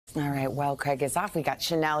All right, well, Craig is off. We got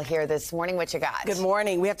Chanel here this morning. What you got? Good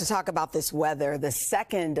morning. We have to talk about this weather. The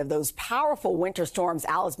second of those powerful winter storms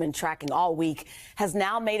Al has been tracking all week has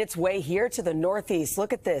now made its way here to the Northeast.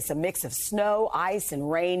 Look at this, a mix of snow, ice,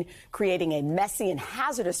 and rain, creating a messy and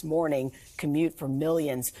hazardous morning commute for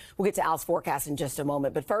millions. We'll get to Al's forecast in just a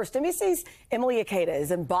moment. But first, NBC's Emilie Ikeda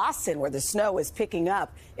is in Boston, where the snow is picking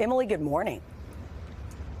up. Emilie, good morning.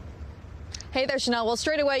 Hey there, Chanel. Well,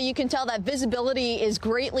 straight away, you can tell that visibility is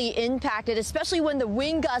greatly impacted, especially when the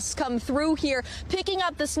wind gusts come through here, picking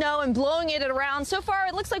up the snow and blowing it around. So far,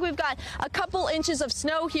 it looks like we've got a couple inches of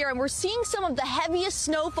snow here, and we're seeing some of the heaviest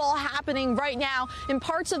snowfall happening right now in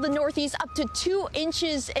parts of the Northeast, up to 2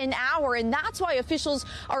 inches an hour. And that's why officials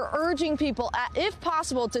are urging people, if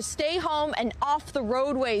possible, to stay home and off the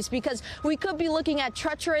roadways, because we could be looking at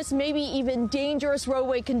treacherous, maybe even dangerous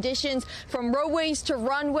roadway conditions from roadways to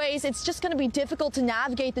runways. It's just going to be difficult to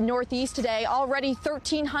navigate the Northeast today. Already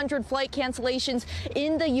 1,300 flight cancellations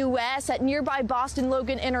in the U.S. at nearby Boston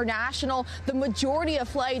Logan International. The majority of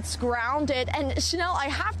flights grounded. And Chanel, I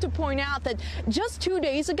have to point out that just 2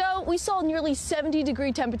 days ago, we saw nearly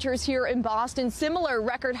 70-degree temperatures here in Boston, similar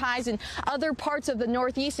record highs in other parts of the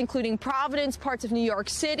Northeast, including Providence, parts of New York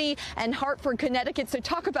City, and Hartford, Connecticut. So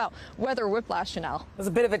talk about weather whiplash, Chanel. It was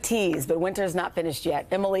a bit of a tease, but winter's not finished yet.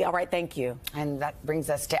 Emilie, all right, thank you. And that brings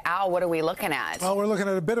us to Al. What are we looking at? Well, we're looking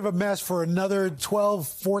at a bit of a mess for another 12,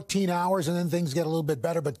 14 hours, and then things get a little bit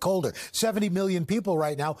better but colder. 70 million people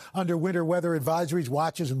right now under winter weather advisories,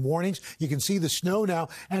 watches, and warnings. You can see the snow now.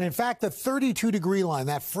 And in fact, the 32-degree line,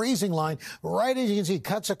 that freezing line, right as you can see,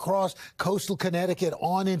 cuts across coastal Connecticut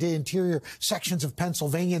on into interior sections of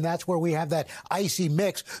Pennsylvania. And that's where we have that icy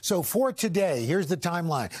mix. So for today, here's the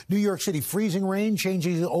timeline. New York City, freezing rain,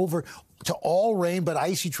 changing over to all rain, but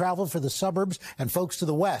icy travel for the suburbs and folks to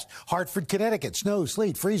the west. Hartford, Connecticut, snow,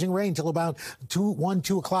 sleet, freezing rain till about 2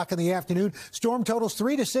 o'clock in the afternoon. Storm totals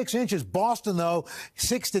 3 to 6 inches. Boston, though,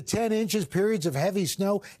 6 to 10 inches, periods of heavy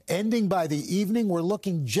snow ending by the evening. We're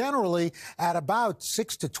looking generally at about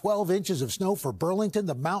 6 to 12 inches of snow for Burlington.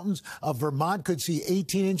 The mountains of Vermont could see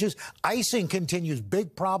 18 inches. Icing continues.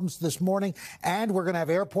 Big problems this morning. And we're going to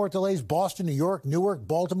have airport delays. Boston, New York, Newark,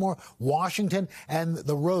 Baltimore, Washington, and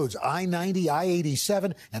the roads. I-90,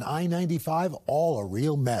 I-87, and I-95, all a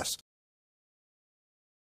real mess.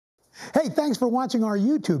 Hey, thanks for watching our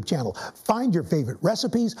YouTube channel. Find your favorite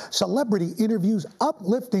recipes, celebrity interviews,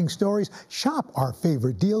 uplifting stories, shop our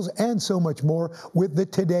favorite deals, and so much more with the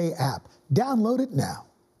Today app. Download it now.